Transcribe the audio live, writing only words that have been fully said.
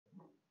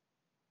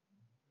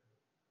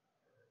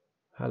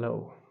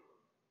Hello.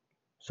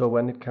 So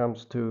when it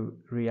comes to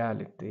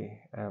reality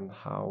and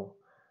how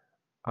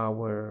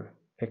our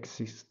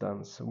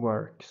existence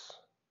works,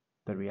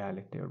 the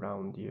reality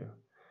around you,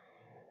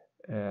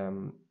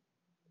 um,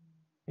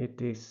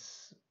 it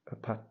is a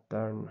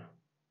pattern,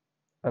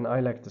 and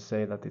I like to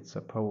say that it's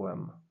a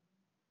poem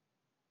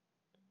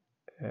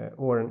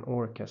or an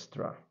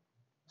orchestra.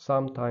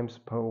 Sometimes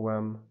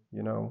poem.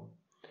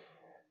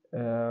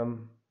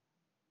 Um,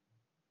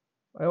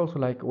 I also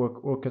like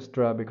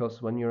orchestra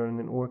because when you're in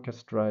an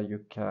orchestra,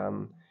 you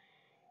can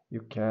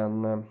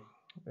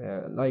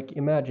like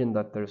imagine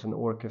that there's an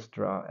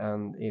orchestra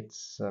and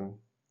it's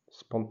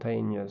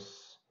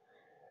spontaneous.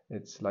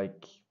 It's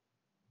like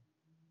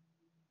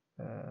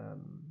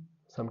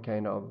some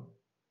kind of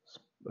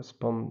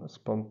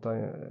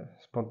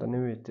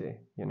spontaneity.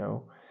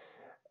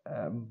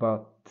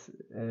 But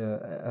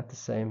at the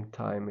same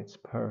time it's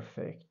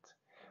perfect.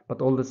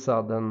 But all of a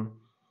sudden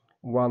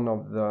one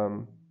of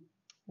the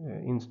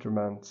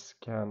instruments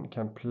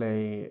can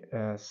play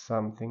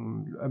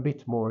something a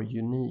bit more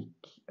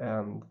unique,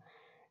 and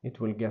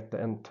it will get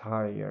the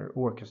entire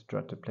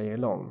orchestra to play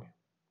along.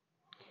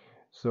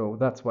 So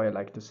that's why I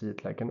like to see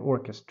it like an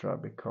orchestra,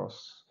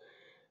 because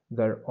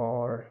there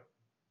are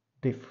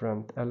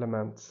different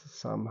elements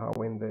somehow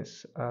in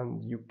this,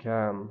 and you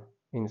can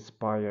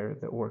inspire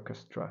the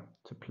orchestra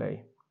to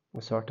play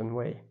a certain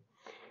way.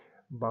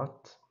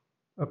 But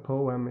a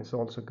poem is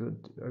also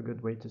a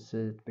good way to see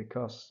it,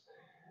 because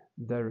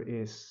there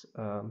is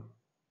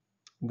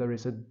there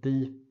is a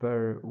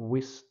deeper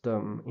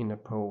wisdom in a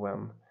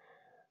poem,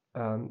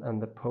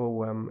 and the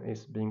poem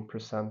is being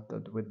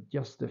presented with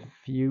just a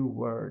few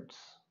words,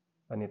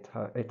 and it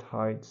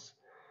hides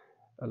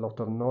a lot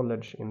of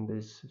knowledge in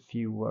these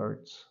few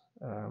words,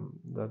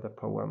 the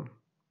poem.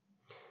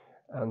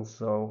 And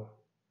so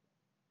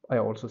I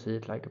also see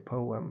it like a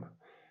poem.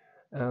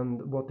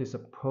 And what is a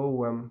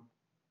poem?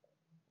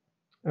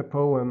 A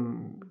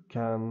poem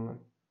can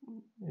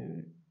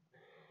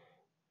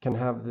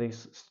have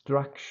this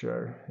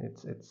structure.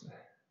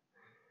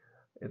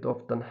 It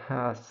often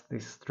has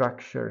this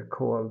structure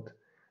called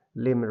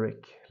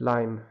Limerick.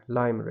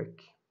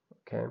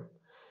 Okay,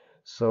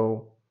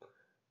 so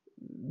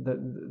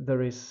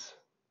there is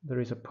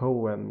a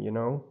poem,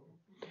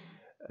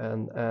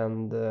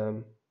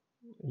 and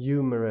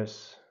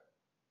humorous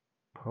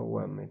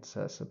poem, it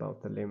says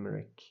about the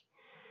Limerick.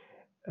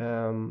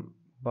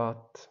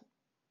 But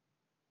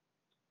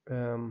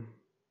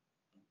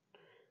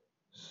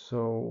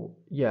so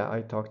yeah,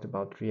 I talked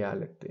about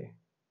reality,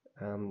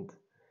 and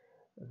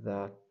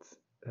that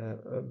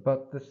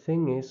but the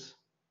thing is,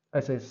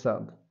 as I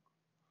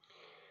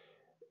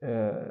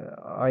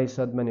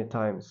said many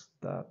times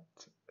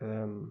that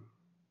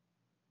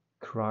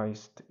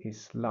Christ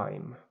is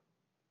lime,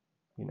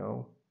 you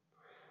know.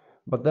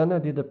 But then I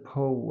did a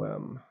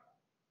poem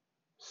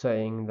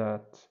saying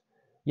that,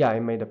 yeah, I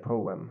made a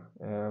poem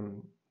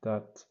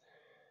that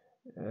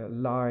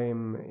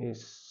lime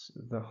is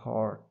the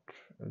heart,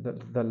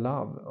 the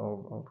love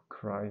of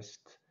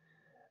Christ.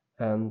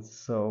 And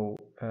so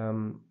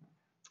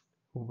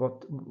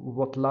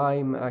what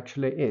lime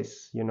actually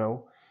is,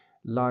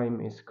 lime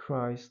is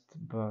Christ,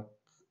 but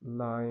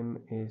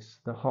lime is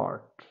the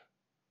heart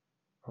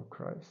of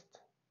Christ,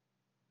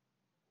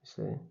 you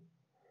see.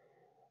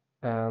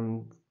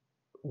 And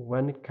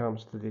when it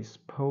comes to this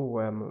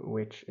poem,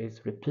 which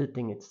is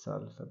repeating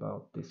itself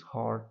about this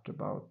heart,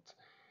 about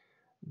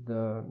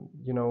the,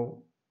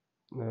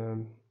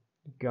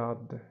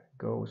 God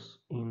goes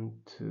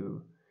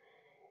into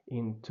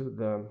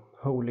the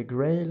Holy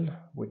Grail,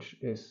 which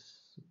is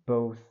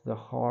both the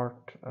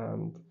heart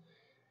and,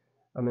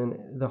 I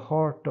mean, the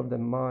heart of the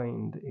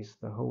mind is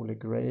the Holy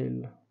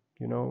Grail,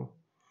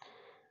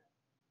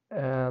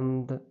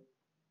 and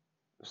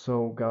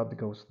so God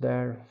goes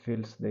there,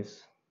 fills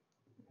this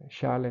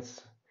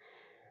chalice,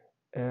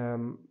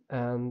 and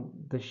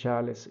the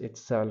chalice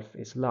itself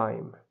is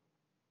lime,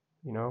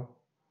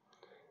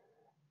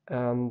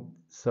 and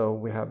so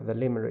we have the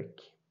Limerick.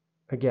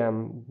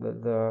 Again,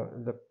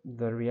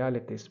 the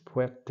reality is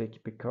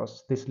poetic,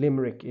 because this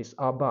Limerick is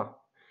Abba,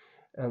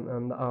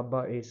 and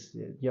Abba is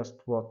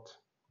just what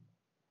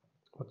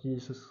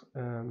Jesus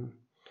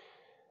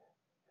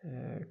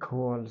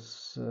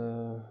calls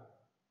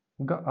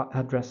God,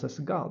 addresses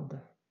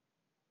God.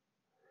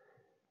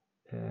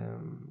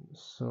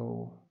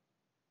 So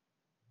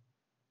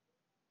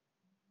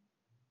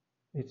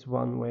it's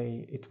one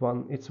way.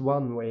 It's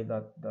one way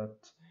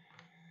that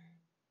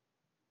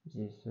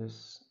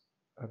Jesus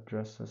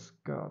addresses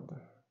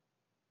God.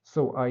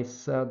 So I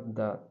said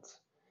that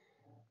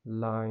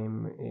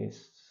lime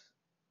is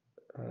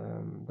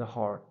the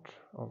heart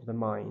of the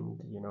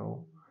mind,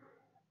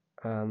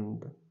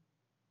 and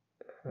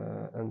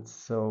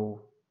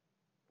so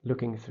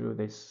looking through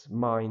this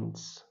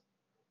mind's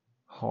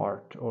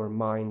heart or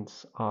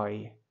mind's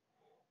eye,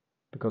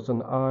 because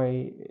an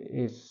eye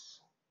is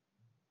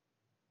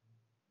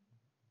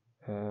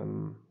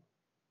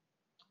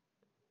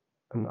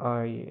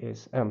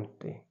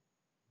empty,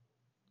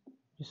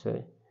 you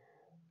say,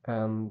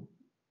 and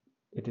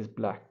it is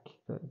black,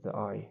 the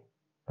eye.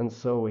 And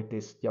so it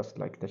is just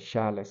like the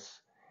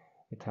chalice.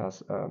 It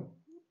has a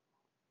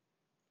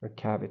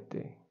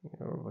cavity,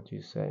 or what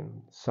you say,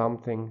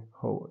 something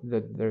hole,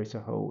 that there is a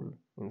hole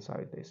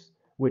inside this,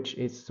 which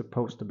is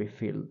supposed to be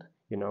filled,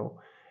 you know.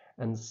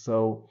 And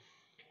so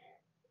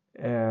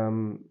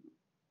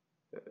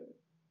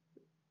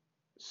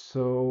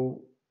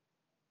so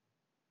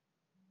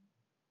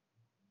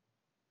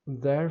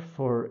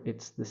therefore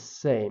it's the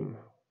same,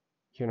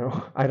 you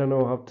know. I don't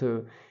know how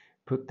to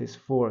put this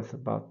forth,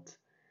 but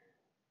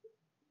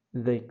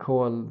they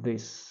call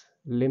this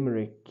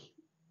Limerick,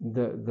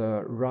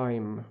 the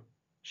rhyme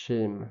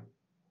scheme,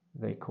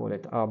 they call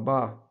it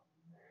ABBA,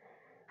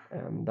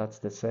 and that's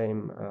the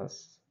same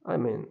as, I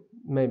mean,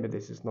 maybe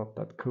this is not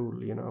that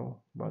cool, you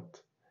know,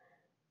 but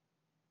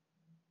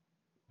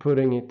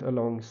putting it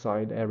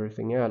alongside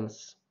everything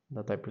else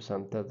that I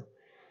presented,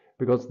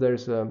 because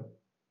there's a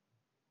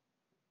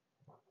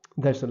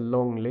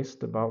long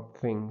list about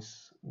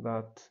things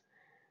that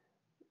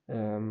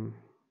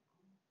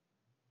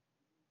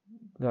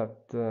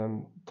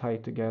tie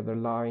together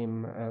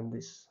lime and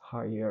this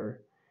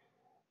higher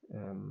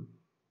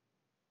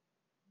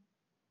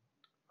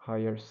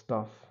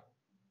stuff,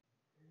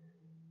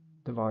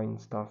 divine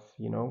stuff,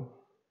 you know.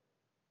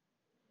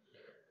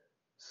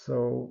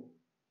 So,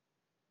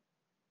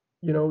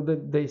 you know,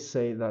 they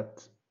say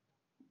that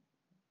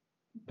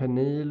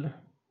pineal,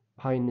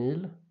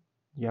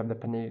 you have the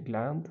pineal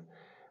gland,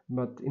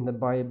 but in the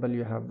Bible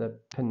you have the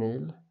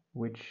pineal,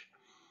 which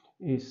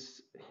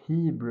is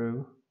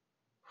Hebrew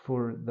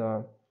for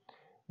the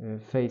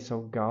face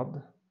of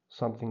God,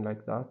 something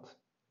like that.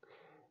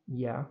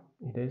 Yeah,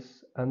 it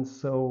is. And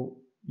so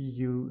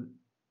you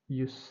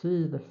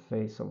see the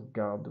face of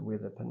God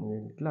with the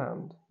pineal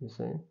gland, you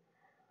see.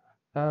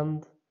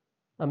 And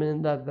I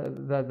mean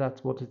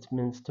that's what it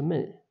means to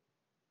me.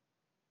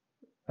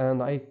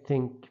 And I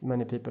think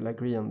many people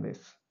agree on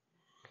this.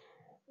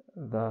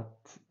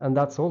 And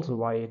that's also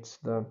why it's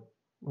the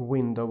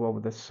window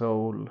of the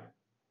soul.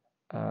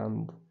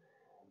 And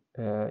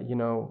you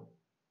know,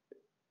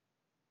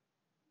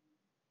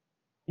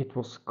 it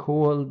was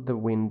called the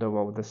window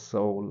of the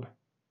soul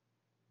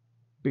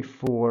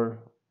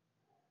before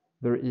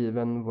there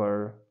even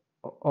were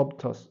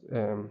obtus.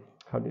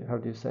 How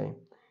do you say?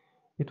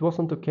 It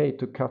wasn't okay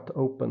to cut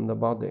open the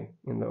body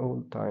in the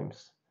old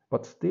times,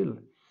 but still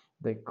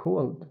they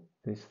called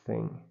this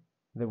thing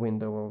the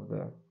window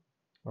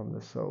of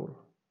the soul.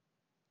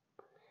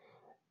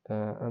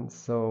 And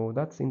so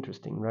that's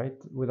interesting,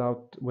 right?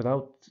 Without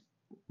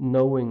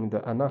knowing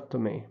the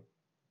anatomy,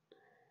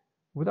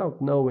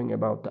 without knowing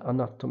about the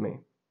anatomy,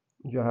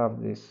 you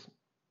have this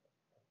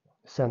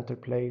center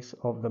place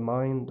of the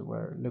mind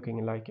where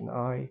looking like an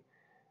eye.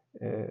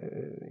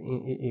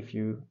 If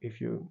you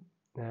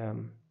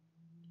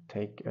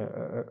take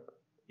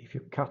if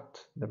you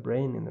cut the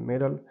brain in the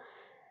middle,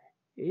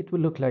 it will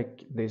look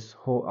like this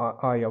whole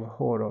eye of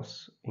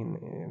Horus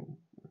in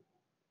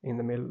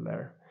the middle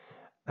there.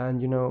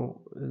 And you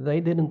know, they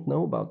didn't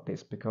know about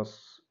this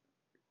because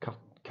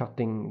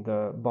cutting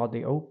the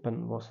body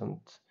open was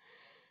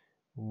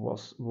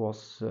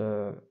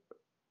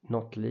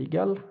not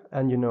legal.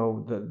 And you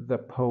know, the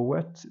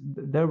poet,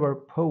 there were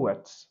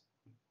poets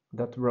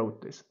that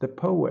wrote this. The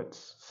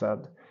poets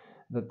said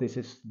that this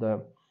is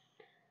the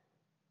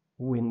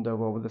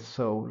window of the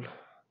soul.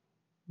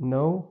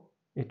 No,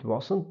 it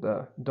wasn't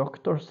the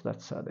doctors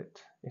that said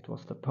it. It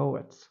was the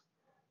poets.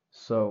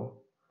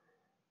 So,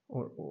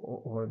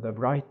 or the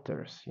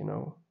writers, you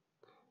know.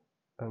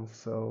 And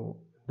so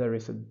there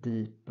is a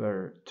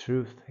deeper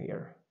truth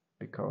here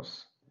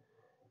because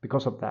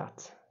of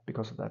that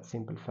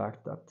simple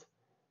fact that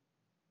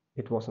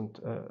it wasn't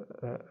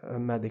a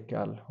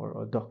medical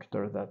or a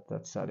doctor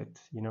that said it,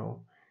 you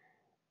know.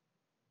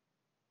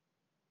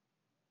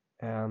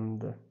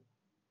 And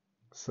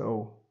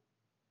so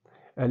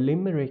a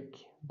limerick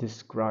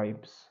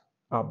describes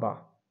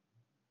ABBA,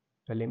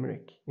 a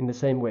limerick, in the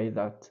same way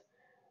that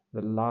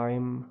the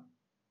lime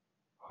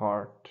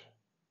heart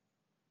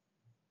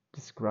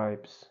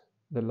describes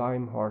the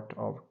lime heart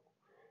of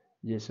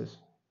Jesus,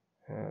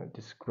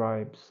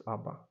 describes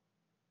ABBA,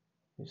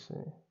 you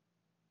see.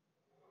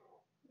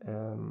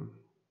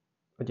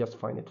 I just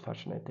find it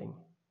fascinating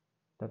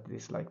that it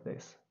is like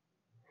this.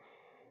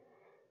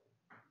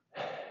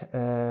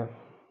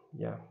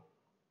 Yeah.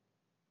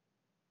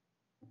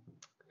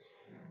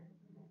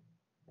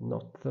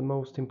 Not the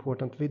most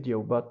important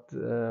video, but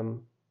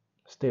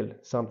still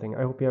something.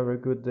 I hope you have a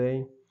good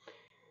day.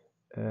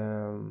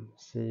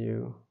 See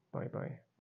you. Bye bye.